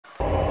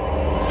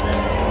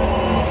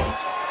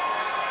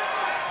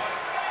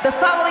The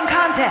following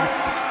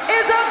contest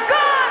is a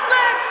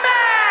Gauntlet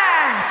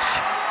Match!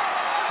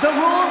 The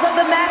rules of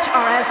the match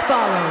are as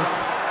follows.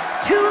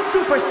 2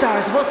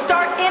 superstars will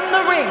start in the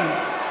ring.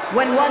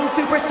 When one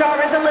superstar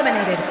is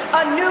eliminated,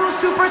 a new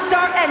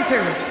superstar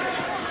enters.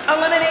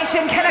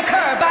 Elimination can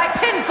occur by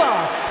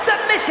pinfall,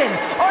 submission,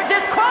 or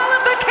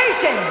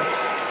disqualification.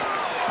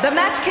 The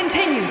match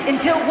continues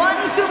until one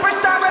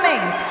superstar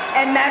remains,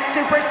 and that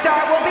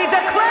superstar will be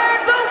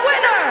declared the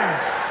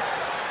winner!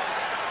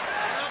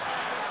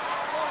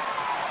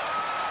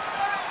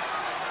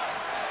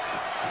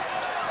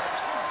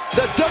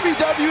 The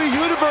WWE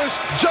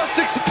Universe just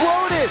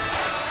exploded!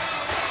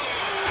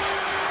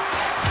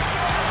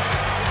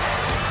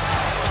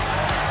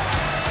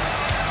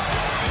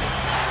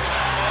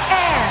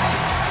 And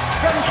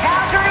from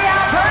Calgary,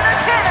 Alberta,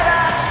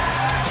 Canada,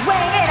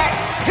 weighing in at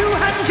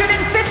 215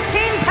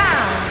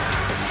 pounds,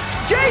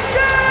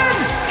 Jason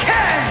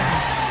Ken!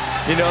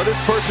 You know, this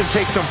person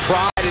takes some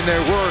pride in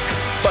their work,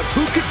 but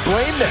who could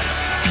blame them?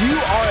 Few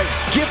are as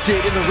gifted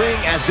in the ring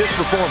as this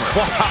performer.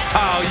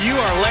 Wow, you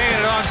are laying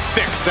it on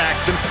thick,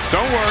 Saxton.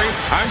 Don't worry,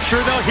 I'm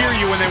sure they'll hear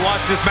you when they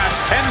watch this match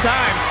 10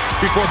 times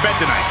before bed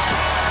tonight.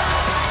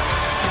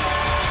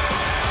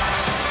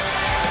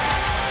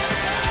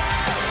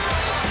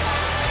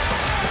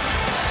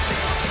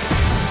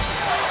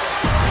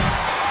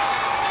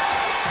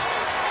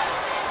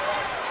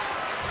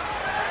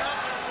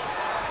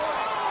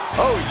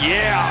 Oh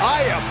yeah,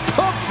 I am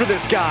pumped for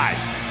this guy.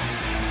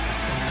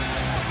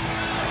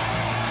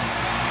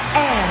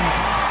 And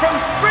from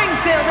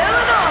Springfield,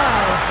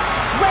 Illinois,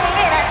 weighing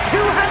in at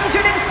 210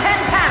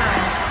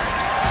 pounds,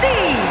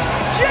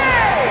 CJ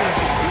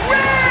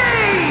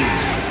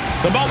Rage!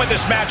 The moment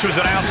this match was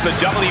announced, the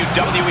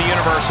WWE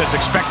Universe has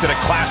expected a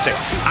classic.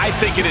 I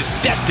think it is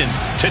destined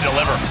to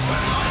deliver.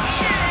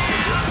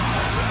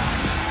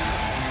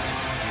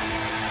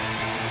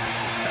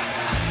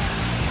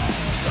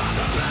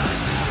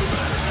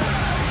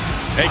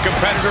 A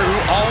competitor who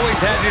always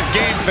has his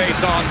game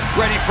face on,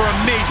 ready for a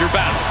major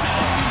battle.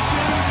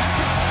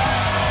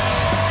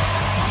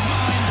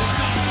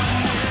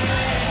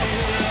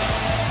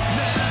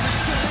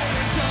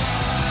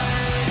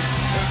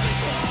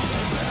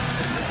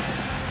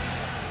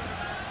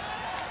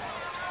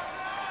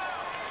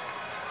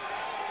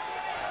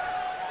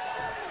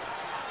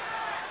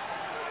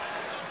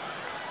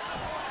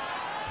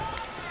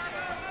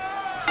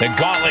 The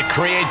Gauntlet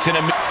creates an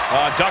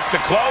duck the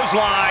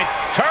clothesline,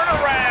 turn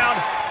around,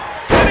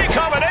 any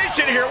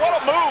combination here, what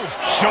a move.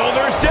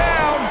 Shoulders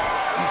down.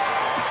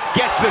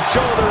 Gets the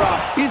shoulder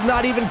up. He's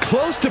not even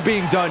close to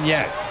being done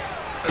yet.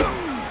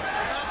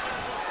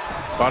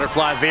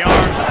 Butterflies the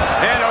arms,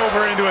 and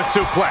over into a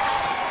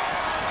suplex.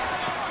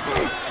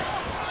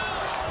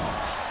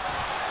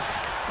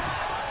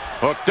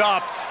 Hooked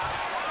up.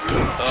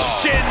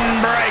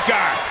 Shin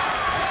breaker.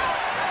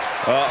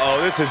 Uh-oh,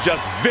 this is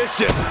just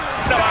vicious.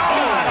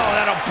 Oh,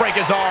 that'll break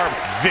his arm.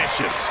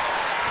 Vicious.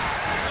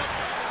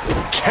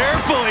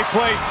 Carefully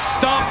placed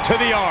stomp to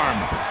the arm.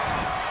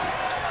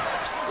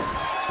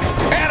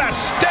 And a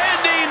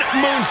standing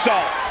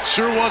moonsault.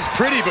 Sure was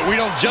pretty, but we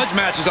don't judge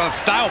matches on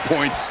style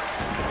points.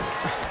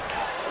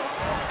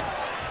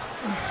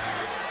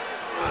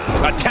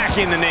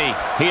 Attacking the knee.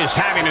 He is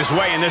having his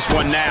way in this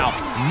one now.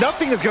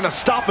 Nothing is going to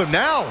stop him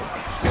now.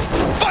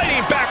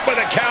 Fighting back with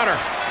a counter.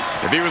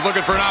 If he was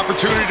looking for an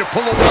opportunity to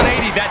pull a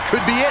 180, that could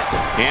be it.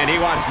 And he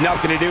wants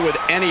nothing to do with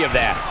any of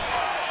that.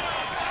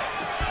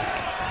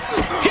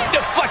 He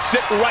deflects it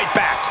right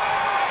back.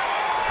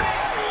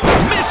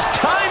 Missed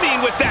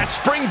timing with that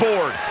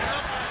springboard.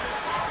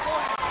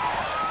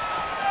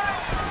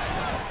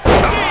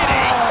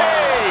 DDT!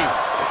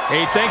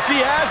 He thinks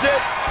he has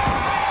it.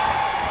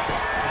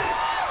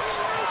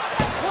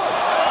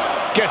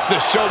 Gets the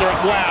shoulder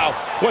up. Wow,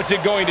 what's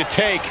it going to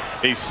take?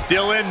 He's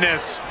still in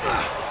this.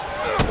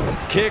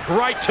 Kick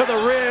right to the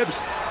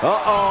ribs.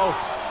 Uh-oh.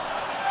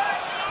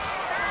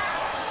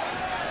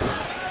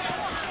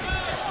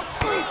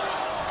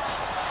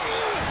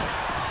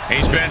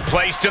 He's been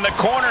placed in the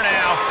corner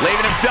now,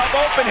 leaving himself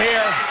open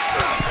here.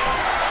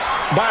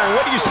 Byron,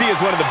 what do you see as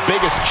one of the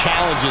biggest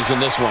challenges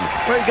in this one?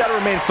 Well, you got to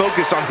remain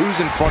focused on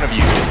who's in front of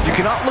you. You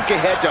cannot look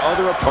ahead to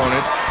other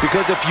opponents,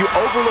 because if you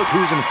overlook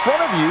who's in front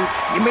of you,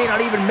 you may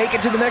not even make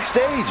it to the next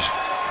stage.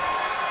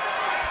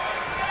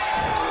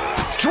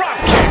 Drop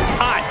kick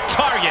on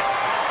target.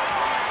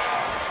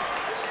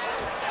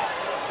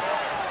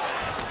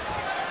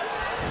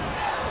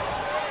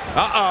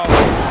 Uh-oh.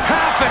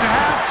 Half and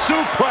half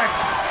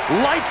suplex.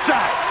 Lights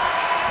out.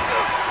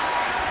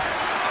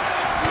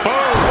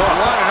 Boom.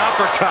 What an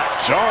uppercut.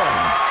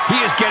 Jarring.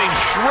 He is getting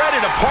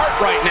shredded apart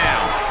right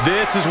now.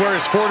 This is where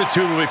his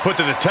fortitude will be put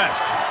to the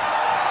test.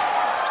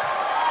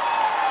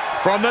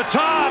 From the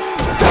top.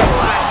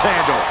 Double axe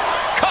handle.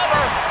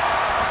 Cover.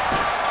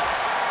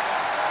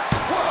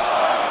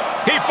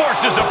 He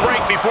forces a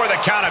break before the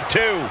count of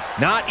 2.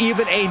 Not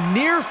even a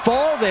near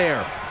fall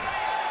there.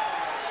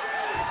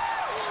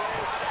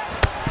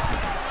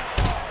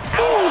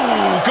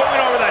 Ooh,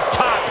 going over the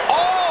top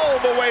all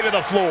the way way to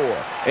the floor.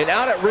 And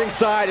out at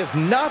ringside is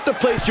not the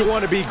place you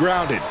want to be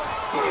grounded.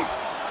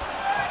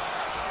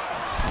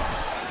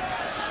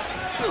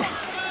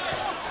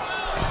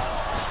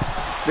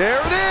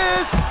 There it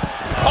is.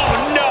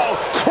 Oh, no.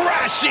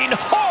 Crashing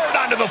hard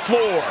onto the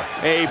floor.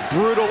 A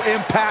brutal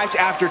impact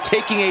after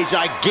taking a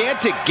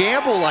gigantic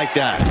gamble like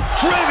that.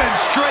 Driven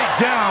straight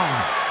down.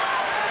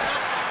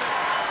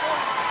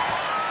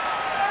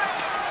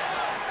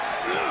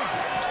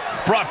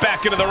 Brought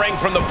back into the ring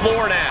from the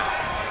floor now.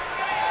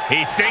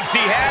 He thinks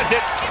he has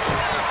it.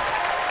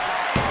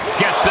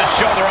 Gets the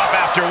shoulder up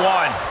after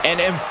one.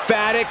 An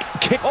emphatic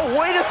kick. Oh,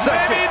 wait a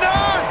second. Maybe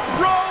not.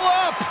 Roll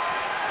up.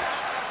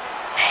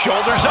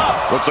 Shoulders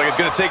up. Looks like it's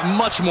going to take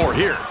much more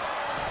here.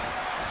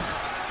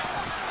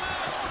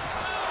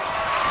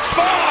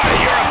 Oh,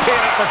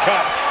 European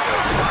uppercut.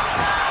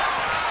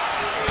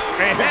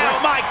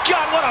 Oh, my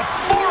God, what a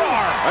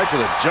forearm. Right to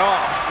the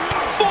jaw.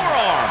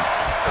 Forearm.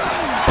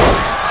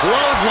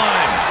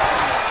 Clothesline.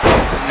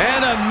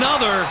 And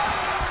another.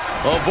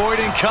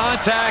 Avoiding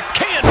contact.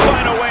 Can't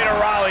find a way to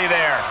rally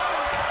there.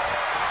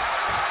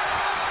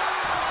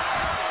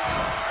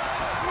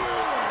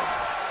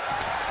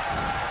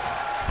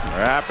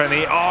 Wrapping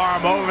the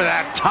arm over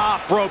that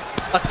top rope.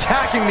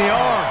 Attacking the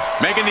arm.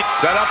 Making the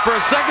set up for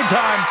a second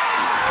time.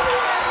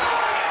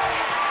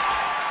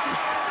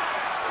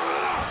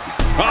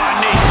 Oh,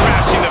 knee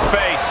smashing the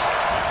face.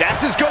 That's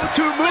his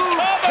go-to move.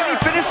 Can he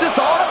finish this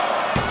off?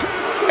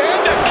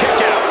 And the kick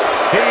out.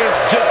 He is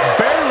just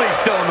barely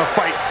still in the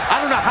fight.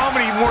 I don't know how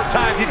many more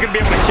times he's going to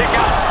be able to kick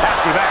out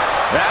after that.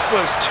 That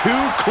was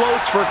too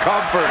close for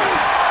comfort.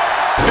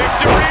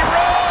 Victory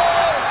roll.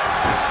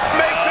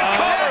 Makes a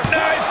carve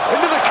knife.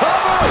 Into the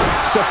cover.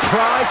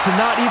 Surprised to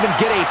not even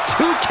get a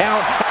 2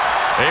 count.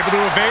 Able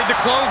to evade the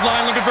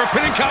clothesline, looking for a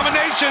pinning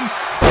combination.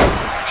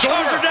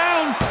 Shoulders are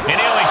down. And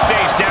he only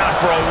stays down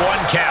for a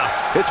 1 count.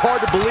 It's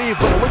hard to believe,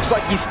 but it looks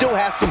like he still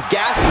has some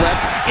gas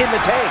left in the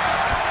tank.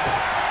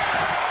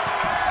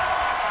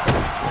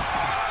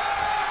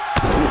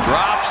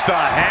 Drops the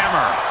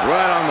hammer.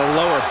 Right on the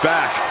lower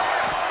back.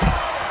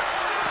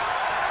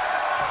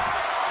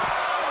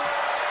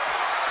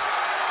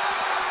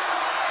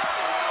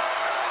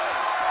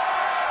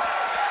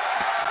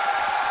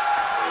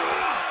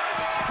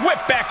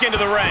 Whip back into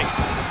the ring.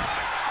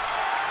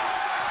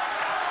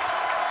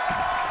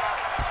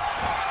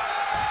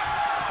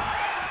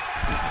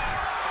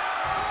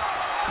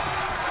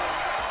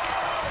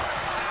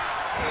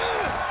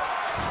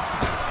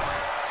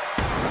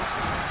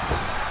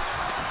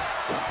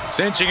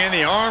 Cinching in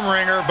the arm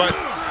wringer, but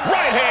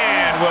Right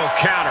hand will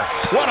counter.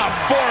 What a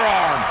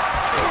forearm.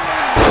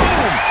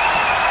 Boom.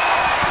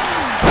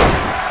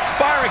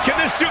 Byron,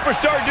 can this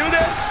superstar do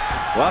this?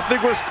 Well, I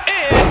think we're...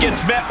 And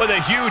gets met with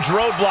a huge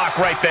roadblock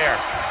right there.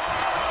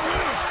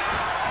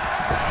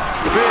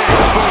 Big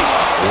boot.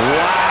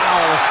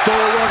 Wow,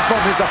 stole one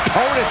from his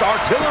opponent's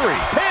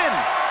artillery. Pin.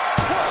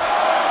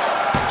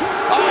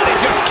 Oh, he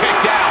just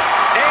kicked out.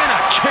 and a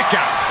kick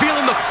out.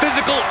 Feeling the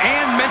physical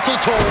and mental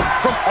toll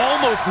from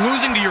almost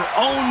losing to your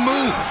own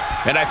move.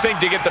 And I think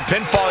to get the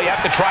pinfall, you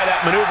have to try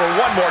that maneuver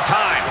one more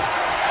time.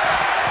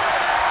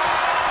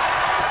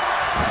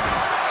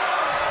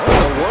 What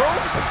in the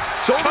world?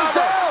 Shoulders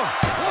down.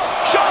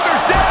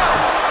 Shoulders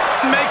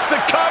down. Makes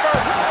the cover.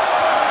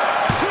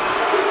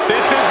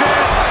 This is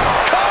it.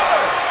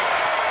 Cover.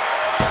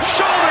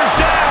 Shoulders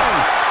down.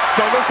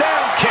 Shoulders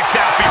down. Kicks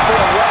out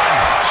before one.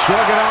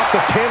 Shrugging off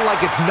the pin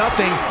like it's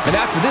nothing. And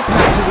after this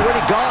match is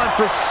already gone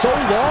for so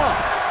long.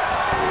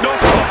 No.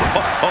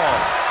 Ow.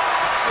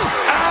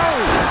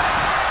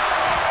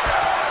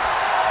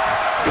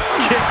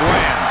 Kick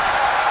lands.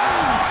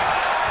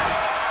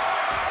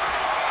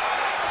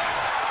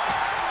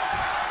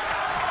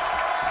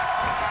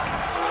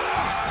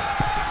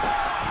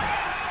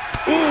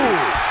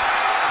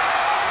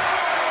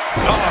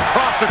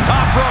 Across the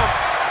top rope.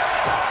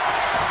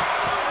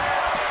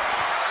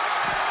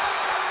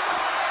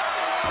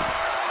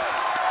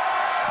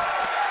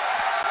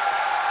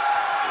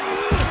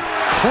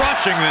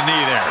 Crushing the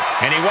knee there.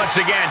 And he once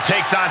again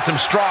takes on some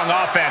strong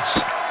offense.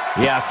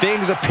 Yeah,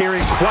 things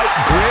appearing quite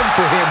grim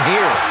for him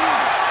here.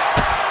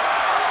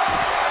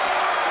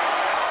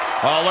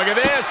 Oh, look at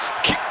this.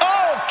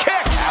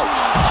 Kicks.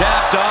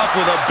 Capped off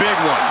with a big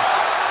one.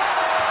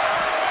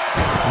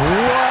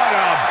 What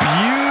a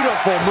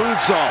beautiful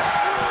moonsault.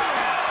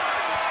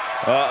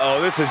 Uh-oh,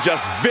 this is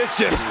just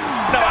vicious.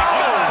 No,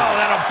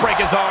 that'll break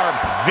his arm.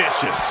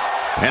 Vicious.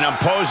 An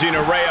imposing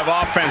array of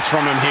offense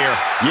from him here.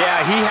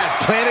 Yeah, he has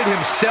planted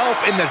himself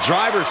in the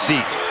driver's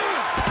seat.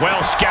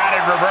 Well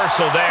scattered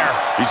reversal there.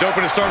 He's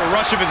open to start a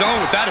rush of his own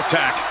with that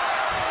attack.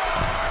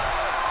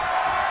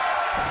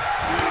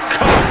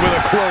 Caught with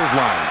a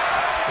clothesline.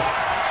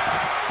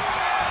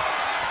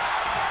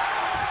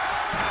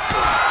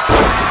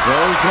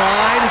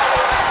 Clothesline.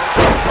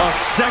 A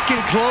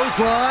second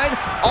clothesline.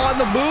 On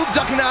the move,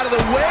 ducking out of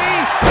the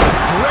way.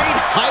 Great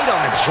height on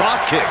the drop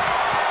kick.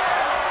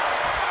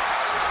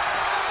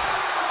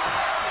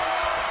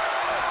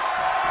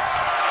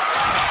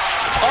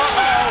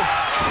 Uh-oh.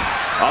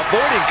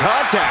 Avoiding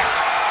contact.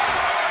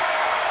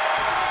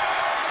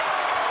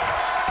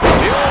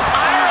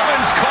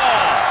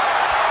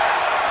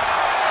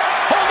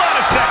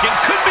 second.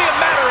 Could be a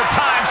matter of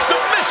time.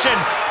 Submission.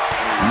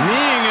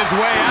 Kneeing his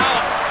way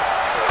out.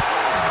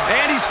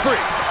 And he's free.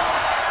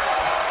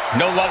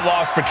 No love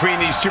lost between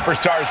these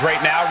superstars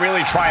right now.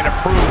 Really trying to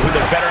prove who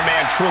the better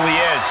man truly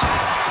is.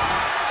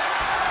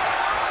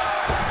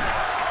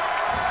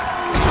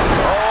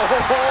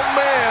 Oh,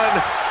 man.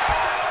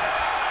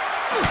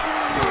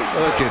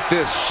 Look at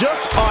this.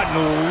 Just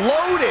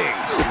unloading.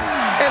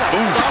 And a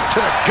stop to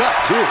the gut,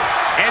 too.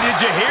 And did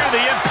you hear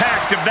the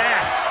impact of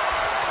that?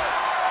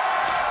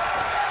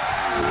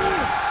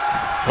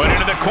 Put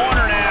into the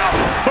corner now.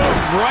 Boom,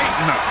 right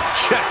in the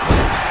chest.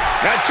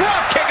 A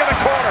drop kick in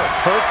the corner.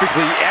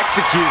 Perfectly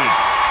executed.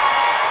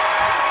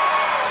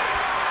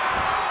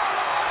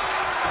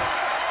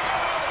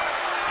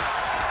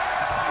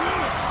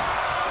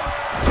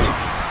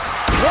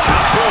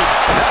 Wow,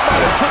 that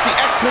might have put the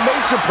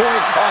exclamation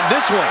point on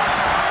this one.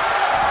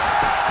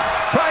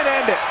 Trying to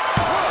end it.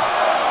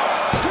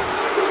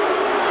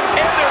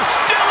 And they're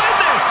still in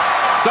this.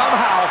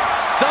 Somehow,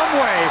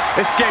 someway,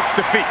 escapes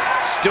defeat.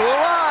 Still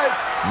alive.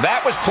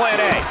 That was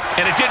plan A,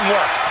 and it didn't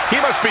work. He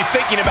must be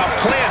thinking about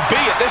plan B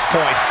at this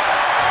point.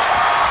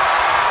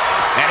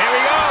 And here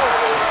we go.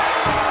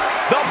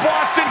 The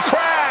Boston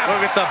Crab.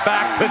 Look at the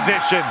back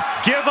position.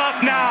 Give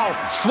up now.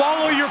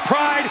 Swallow your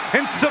pride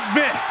and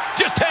submit.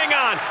 Just hang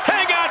on.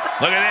 Hang on.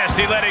 Look at this.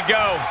 He let it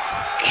go.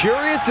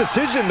 Curious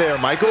decision there,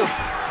 Michael.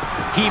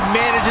 He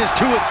manages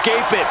to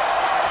escape it.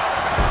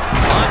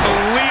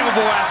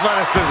 Unbelievable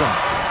athleticism.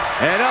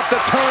 And up the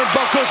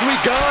turnbuckles we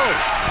go.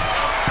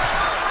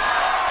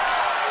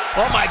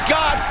 Oh, my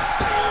God.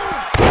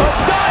 A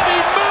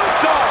diving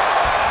moonsault.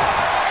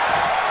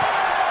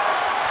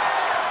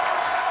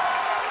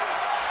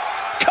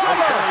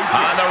 Cover.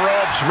 On the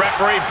ropes.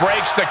 Referee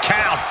breaks the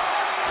count.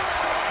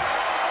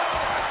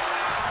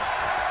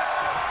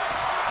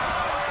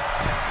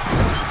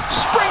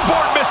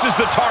 Springboard misses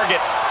the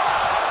target.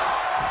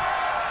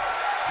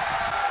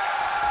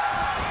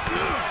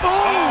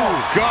 Oh,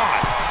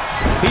 God.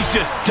 He's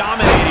just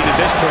dominating at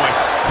this point.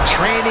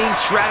 Training,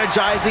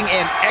 strategizing,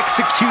 and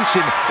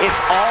execution.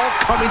 It's all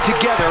coming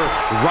together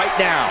right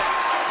now.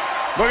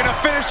 We're going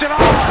to finish it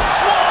off.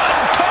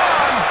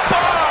 Swanton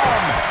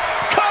bomb.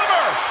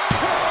 Cover.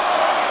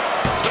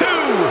 2.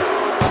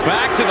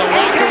 Back to the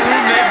locker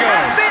room they go.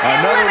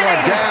 Another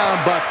one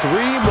down, but 3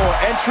 more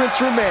entrants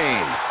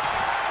remain.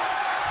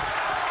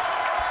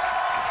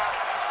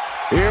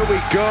 Here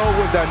we go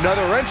with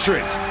another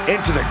entrant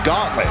into the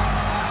Gauntlet.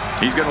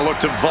 He's going to look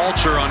to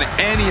vulture on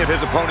any of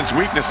his opponent's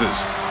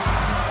weaknesses.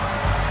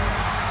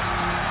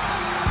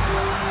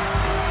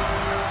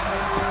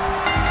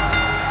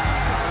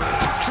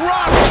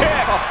 Drop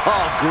kick.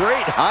 Oh,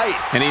 great height.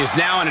 And he is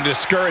now in a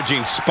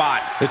discouraging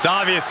spot. It's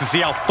obvious to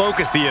see how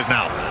focused he is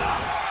now.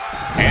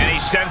 And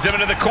he sends him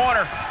into the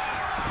corner.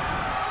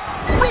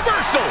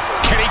 Reversal.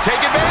 Can he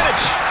take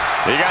advantage?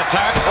 He got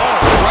tired. Oh,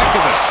 right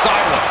to the side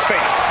of the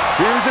face.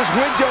 Here's his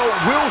window.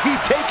 Will he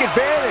take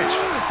advantage?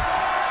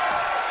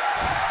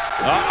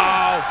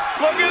 Uh-oh.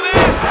 Look at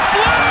this.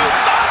 Blue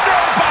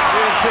Thunder Bomb.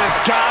 This has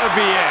got to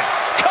be it.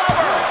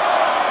 Cover.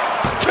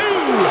 2.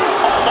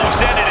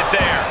 Almost ended it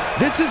there.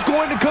 This is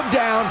going to come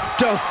down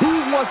to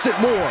who wants it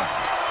more.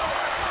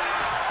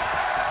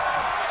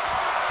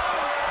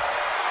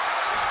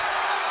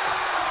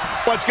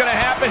 What's going to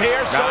happen here?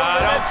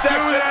 Let's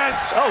do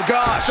this. Oh,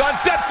 gosh.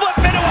 Sunset flip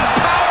into a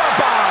power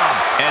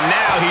bomb. And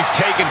now he's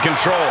taking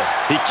control.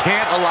 He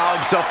can't allow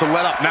himself to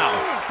let up now.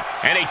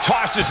 And he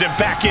tosses him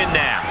back in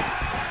now.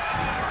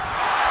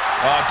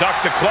 Duck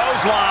the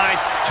clothesline.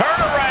 Turn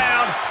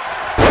around.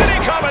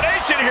 Any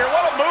combination here.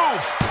 What a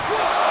move.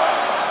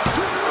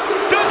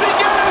 Does he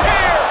get him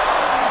here?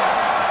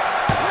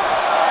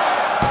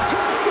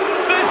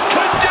 This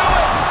could do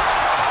it.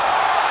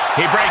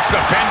 He breaks the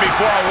pin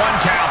before a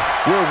 1 count.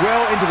 We're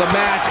well into the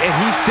match, and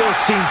he still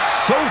seems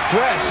so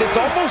fresh. It's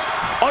almost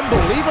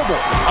unbelievable.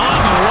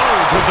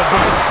 Unloads with the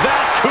boot.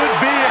 That could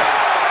be it.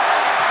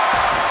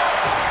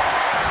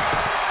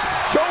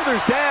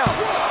 Shoulders down.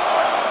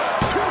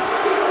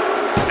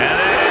 And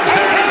that ends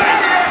their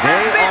night.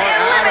 They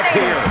are out of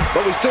here.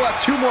 But we still have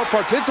 2 more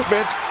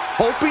participants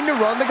hoping to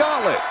run the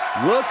gauntlet.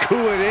 Look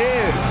who it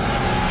is.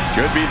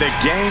 Could be the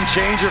game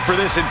changer for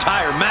this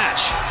entire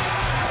match.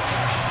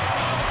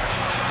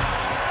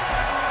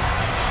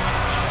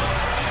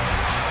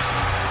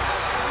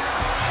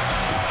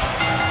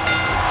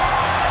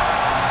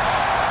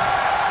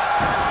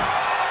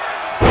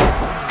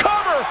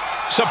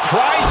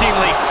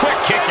 Surprisingly quick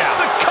kick out.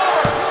 The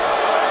cover.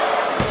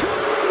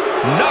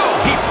 No,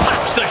 he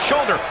pops the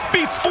shoulder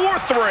before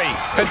 3.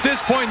 At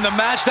this point in the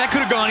match, that could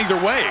have gone either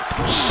way.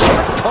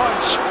 Sharp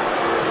punch.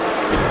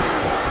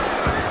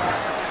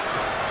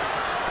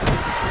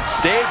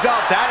 Staved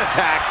off that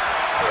attack.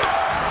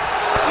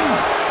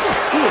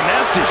 Ooh,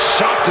 nasty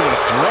shot to the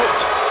throat.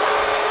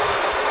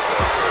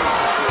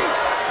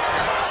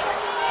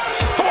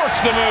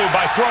 Thwarts the move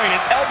by throwing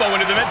an elbow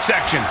into the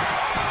midsection.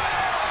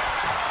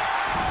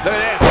 Look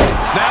at this.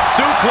 Snap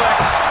suplex.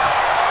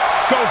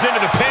 Goes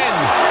into the pin.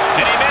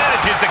 And he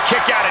manages to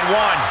kick out at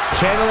 1.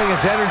 Channeling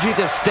his energy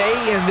to stay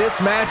in this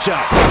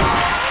matchup.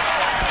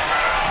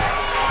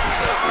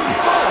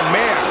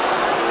 man.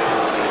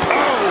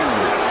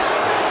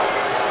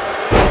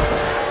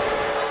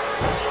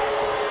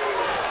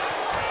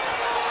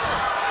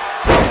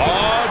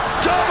 Oh,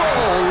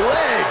 double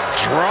leg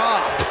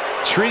drop.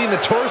 Treating the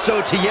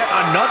torso to yet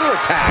another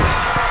attack.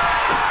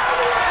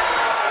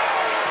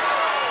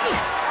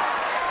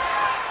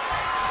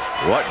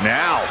 What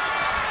now?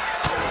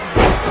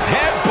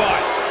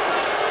 Headbutt.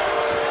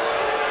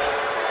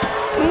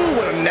 Ooh,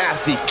 what a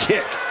nasty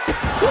kick.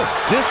 Just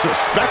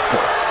disrespectful.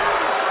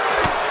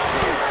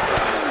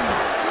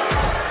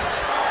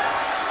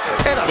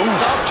 And a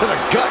stomp to the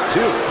gut,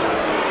 too.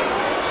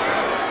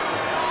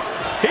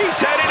 He's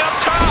heading up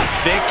top.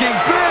 Thinking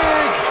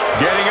big.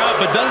 Getting up,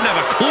 but doesn't have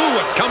a clue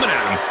what's coming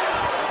at him.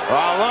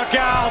 Oh, look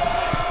out.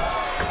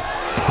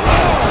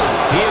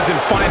 He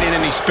isn't finding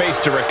any space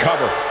to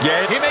recover.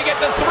 Yeah. He may get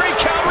the 3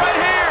 count right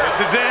here.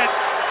 This is it.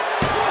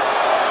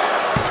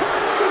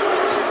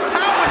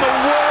 How in the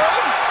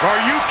world?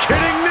 Are you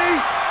kidding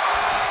me?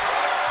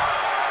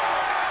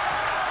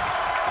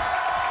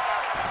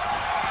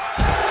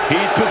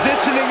 He's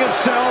positioning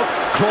himself,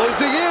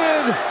 closing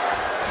in.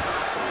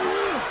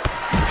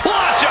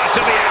 Launch out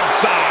to the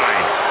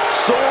outside.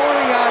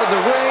 Soaring out of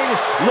the ring,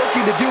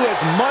 looking to do as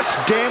much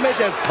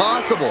damage as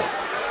possible.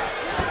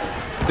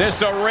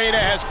 This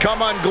arena has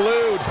come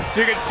unglued.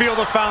 You can feel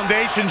the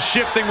foundation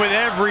shifting with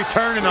every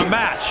turn in the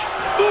match.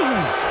 Ooh.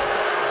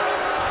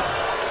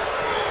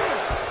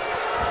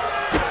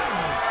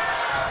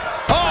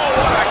 Oh,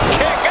 what a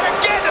kick, and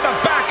again to the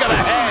back of the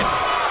head.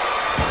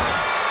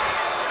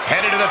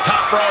 Headed to the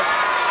top rope.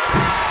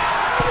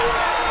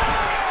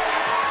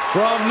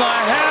 From the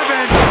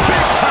heavens,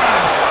 big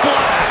time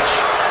splash.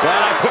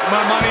 Glad I put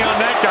my money on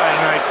that guy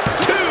tonight.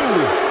 2.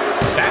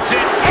 That's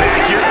it.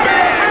 Back your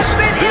bags.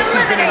 This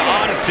has been an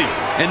odyssey,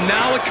 and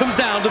now it comes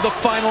down to the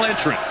final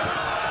entrant.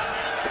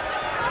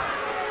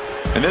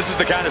 And this is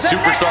the kind of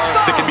superstar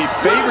that can be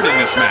favored in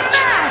this match.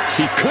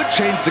 He could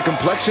change the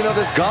complexion of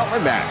this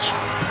gauntlet match.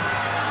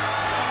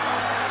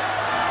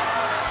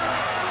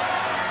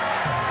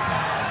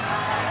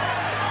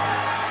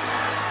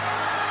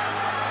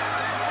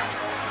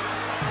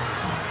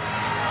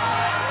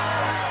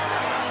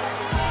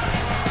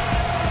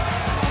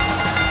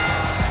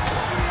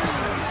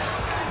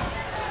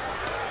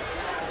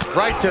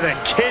 Right to the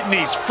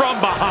kidneys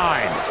from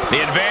behind. The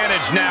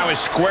advantage now is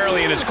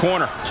squarely in his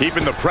corner.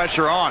 Keeping the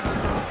pressure on.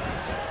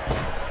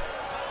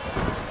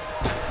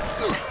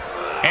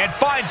 And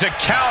finds a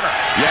counter.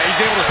 Yeah,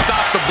 he's able to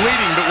stop the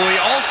bleeding, but will he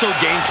also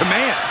gain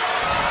command?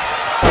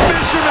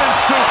 Fisherman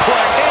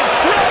suplex.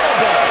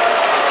 Incredible!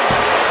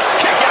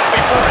 Kick out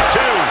before it,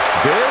 too.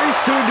 Very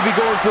soon to be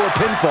going for a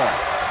pinfall.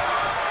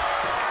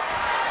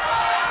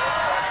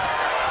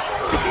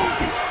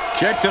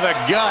 Kick to the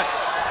gut.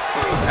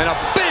 And a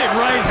big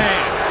right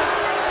hand.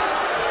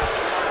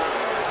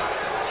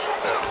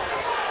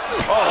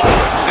 Oh,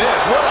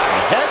 this, what a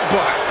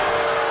headbutt.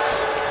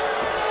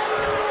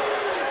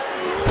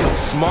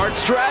 Smart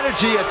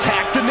strategy,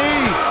 attack the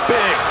knee.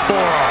 Big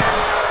forearm.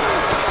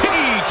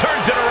 He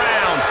turns it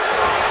around.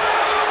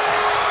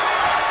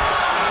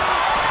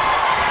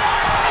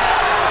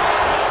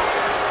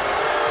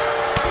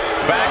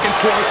 Back and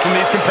forth from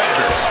these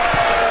competitors.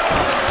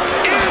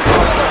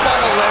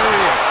 Incredible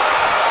lariat.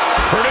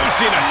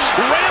 Producing a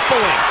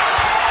trampling.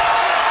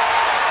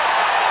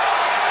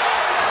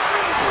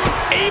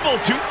 Able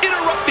to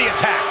interrupt the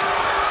attack.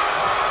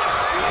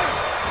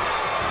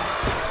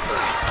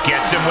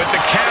 Gets him with the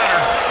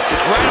counter.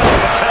 Right on the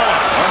patella.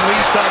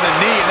 Unleashed on the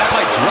knee, and that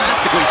might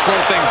drastically slow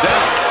things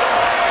down.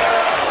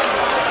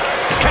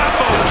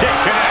 Combo kick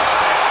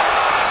connects.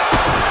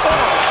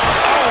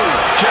 Oh,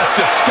 just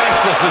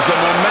defenseless as the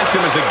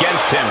momentum is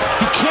against him.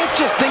 He can't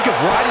just think of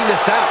riding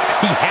this out.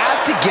 He has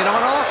to get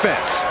on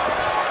offense.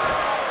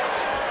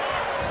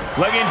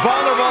 Looking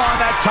vulnerable on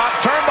that top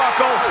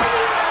turnbuckle.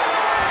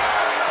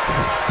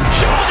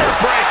 Shoulder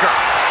breaker.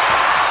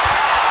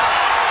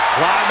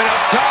 Climbing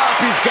up top,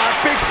 he's got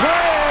big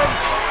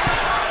plans.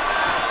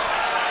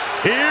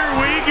 Here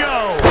we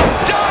go.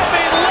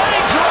 Diving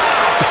leg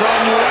drop.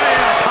 From way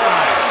up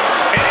high.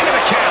 And into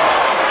the count.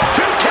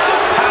 2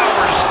 count.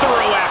 Powers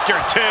through after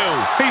 2.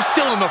 He's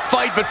still in the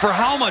fight, but for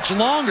how much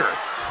longer?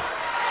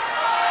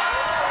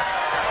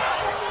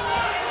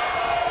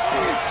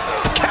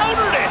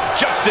 Countered it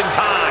just in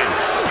time.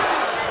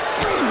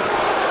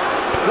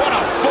 What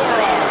a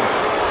forearm.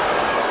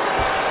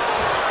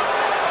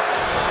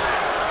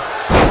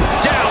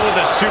 Down with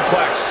a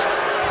suplex.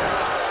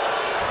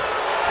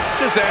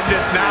 Just end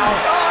this now.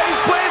 Oh,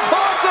 he's playing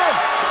possum.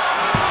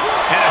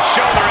 And a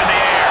shoulder in the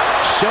air.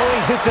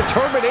 Showing his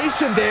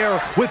determination there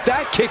with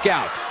that kick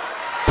out.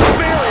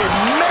 Very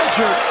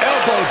measured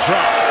elbow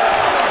drop.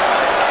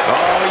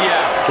 Oh,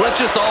 yeah. Let's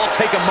just all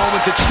take a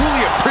moment to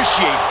truly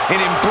appreciate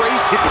and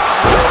embrace it.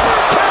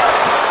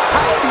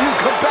 How do you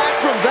come back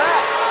from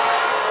that?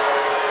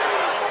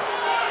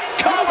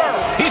 Cover.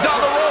 He's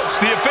on the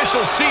ropes. The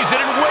official sees it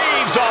and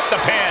waves off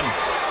the pin.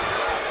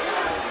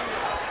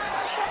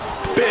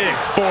 Big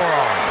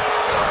forearm.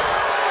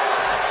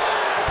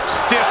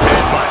 Stiff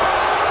headbutt.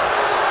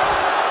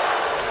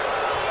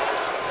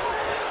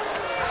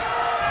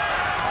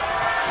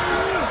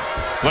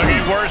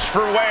 Looking worse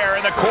for wear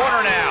in the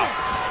corner now.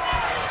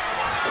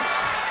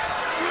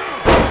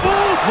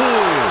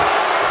 Ooh.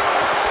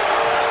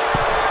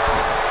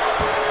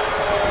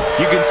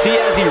 You can see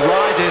as he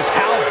rises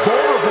how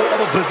vulnerable of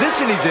a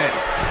position he's in.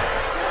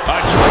 A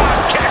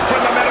drop kick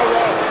from the middle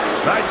rope.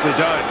 Nicely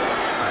done.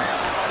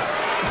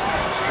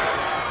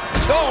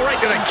 Oh, right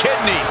to the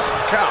kidneys.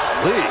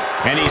 Golly.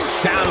 And he's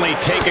soundly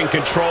taking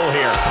control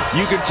here.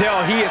 You can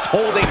tell he is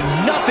holding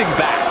nothing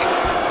back.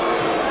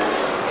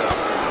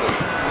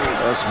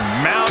 Just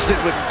mounted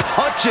with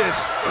punches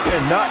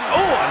and not, oh,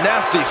 a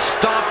nasty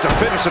stop to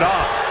finish it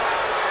off.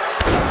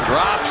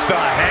 Drops the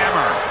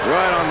hammer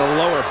right on the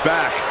lower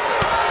back.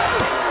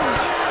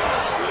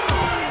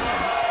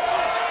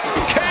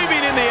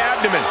 Caving in the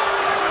abdomen.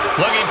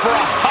 Looking for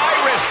a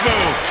high-risk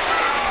move.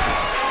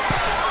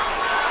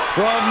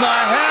 From the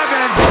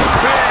heavens,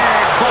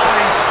 big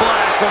body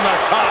splash from the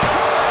top.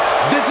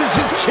 This is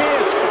his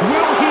chance.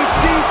 Will he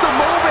seize the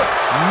moment?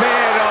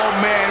 Man, oh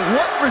man,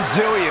 what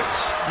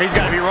resilience. He's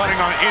got to be running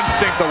on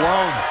instinct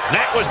alone.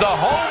 That was the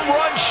home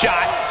run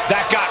shot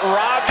that got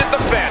robbed at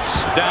the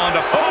fence. Down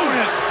to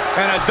opponent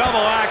and a double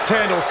axe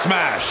handle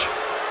smash.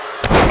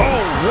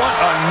 Oh, what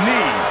a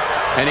knee.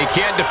 And he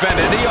can't defend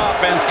any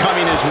offense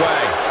coming his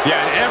way.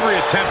 Yeah, and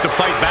every attempt to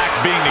fight back's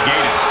being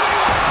negated.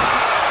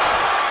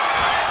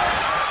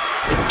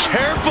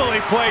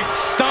 Carefully placed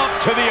stomp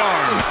to the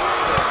arm.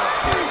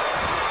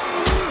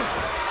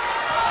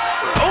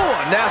 Oh,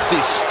 a nasty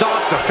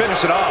stomp to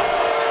finish it off.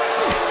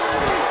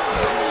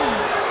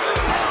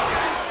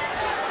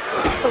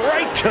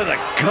 Right to the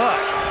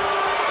gut.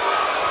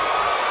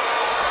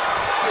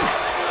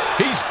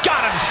 He's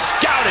got him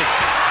scouted.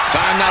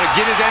 Time now to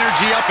get his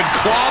energy up and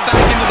claw back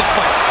into the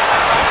fight.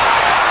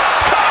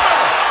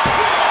 Cover!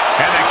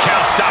 And the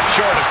count stopped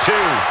short of 2.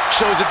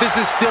 Shows that this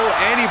is still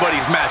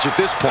anybody's match at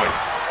this point.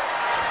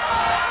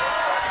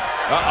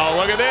 Uh-oh,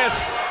 look at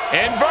this.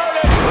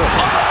 Inverted.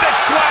 Olympic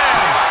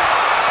slam.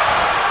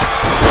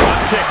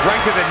 Drop kick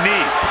right to the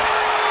knee.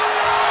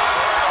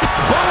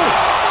 Boom!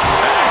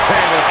 Axe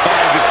handle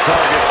finds its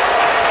target.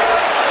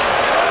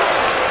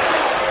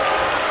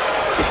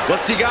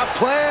 What's he got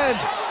planned?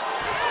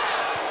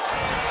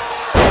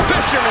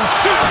 Fisherman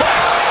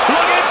suplex.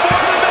 Looking for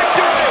the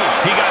victory.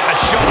 He got the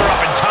shoulder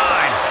up in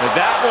time. If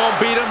that won't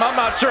beat him, I'm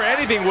not sure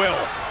anything will.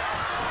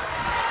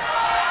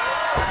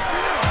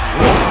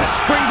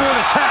 Springboard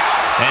attack.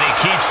 And he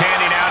keeps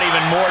handing out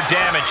even more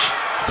damage.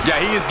 Yeah,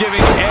 he is giving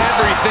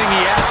everything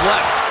he has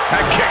left.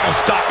 That kick will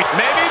stop him.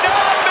 Maybe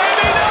not,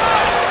 maybe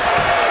not.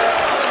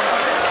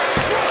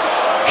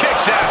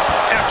 Kicks out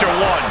after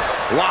 1.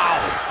 Wow.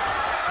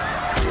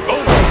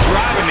 Oh,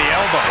 driving the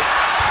elbow.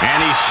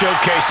 And he's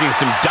showcasing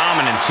some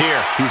dominance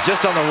here. He's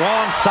just on the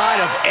wrong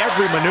side of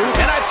every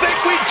maneuver. And I think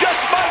we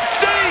just might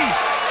see.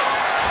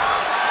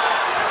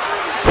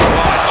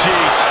 Oh,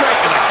 gee, straight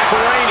to the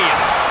cranium.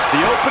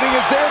 The opening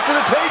is there for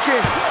the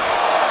taking.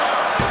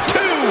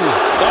 2.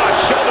 Oh,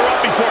 shoulder up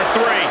before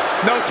 3.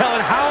 No telling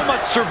how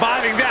much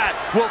surviving that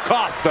will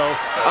cost, though.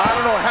 I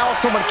don't know how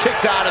someone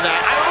kicks out of that.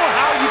 I don't know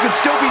how you can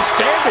still be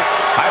standing.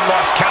 I've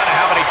lost count of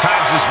how many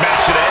times this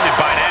match should have ended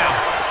by now.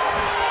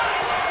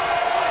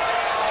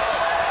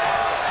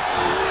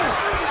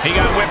 He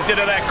got whipped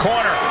into that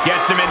corner.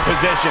 Gets him in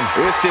position.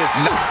 This is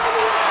not...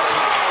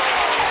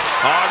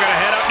 Oh, gonna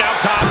head up now,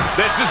 Tom.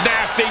 This is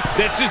nasty.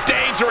 This is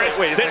dangerous.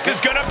 This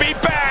is gonna be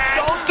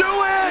bad. Don't do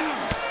it!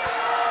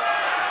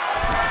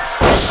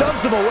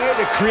 shoves them away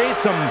to create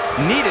some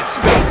needed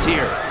space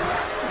here.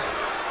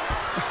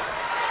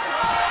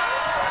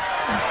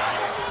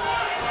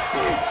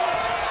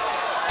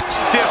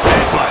 Stiff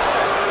headbutt.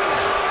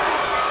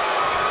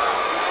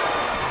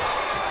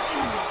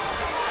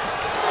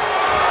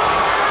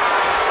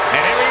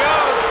 And here we go.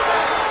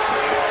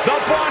 The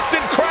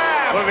Boston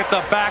Crab. Look at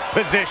the back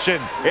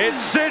position. It's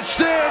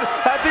cinched in.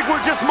 I think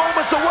we're just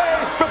moments away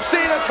from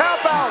seeing a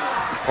tap out.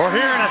 Or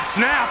hearing a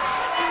snap.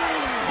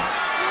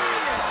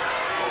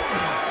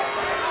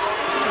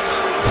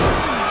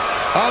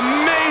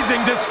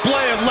 Amazing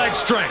display of leg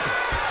strength.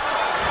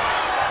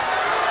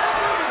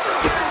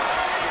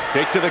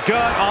 Kick to the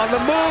gut, on the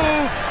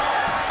move.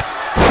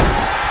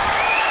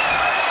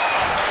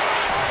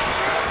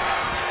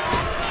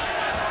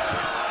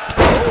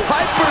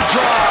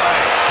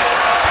 Hyperdrive.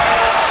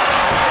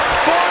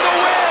 For the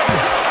win.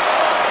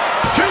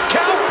 2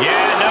 count.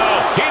 Yeah, no,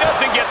 he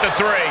doesn't get the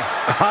 3.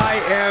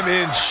 I am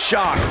in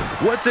shock.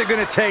 What's it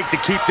gonna take to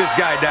keep this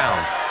guy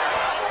down?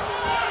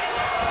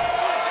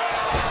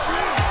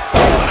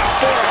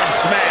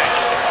 Smash.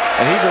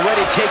 And he's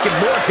already taken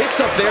more hits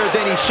up there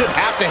than he should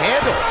have to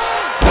handle.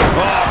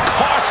 Oh,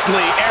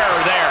 costly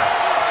error there.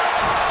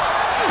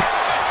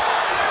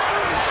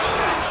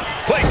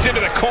 Placed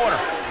into the corner.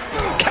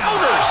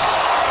 Counters.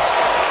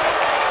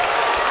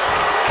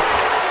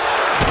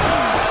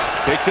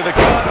 Kick to the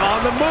gut,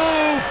 on the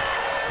move.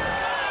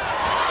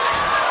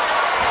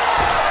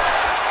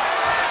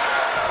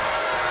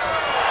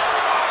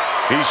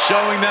 He's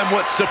showing them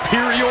what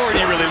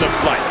superiority really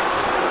looks like.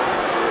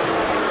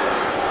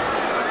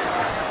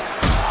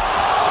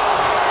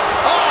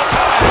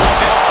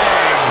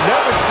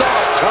 Never saw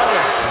a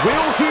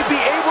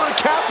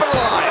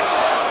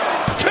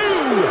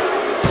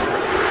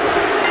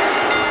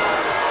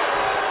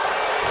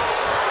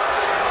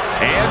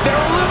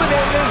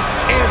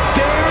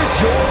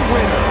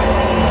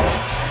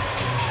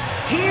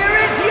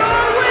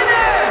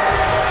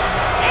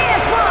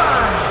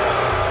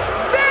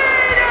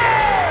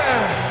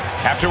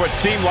what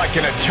seemed like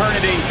an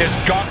eternity, this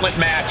gauntlet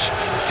match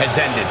has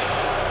ended.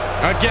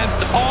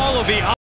 Against all of the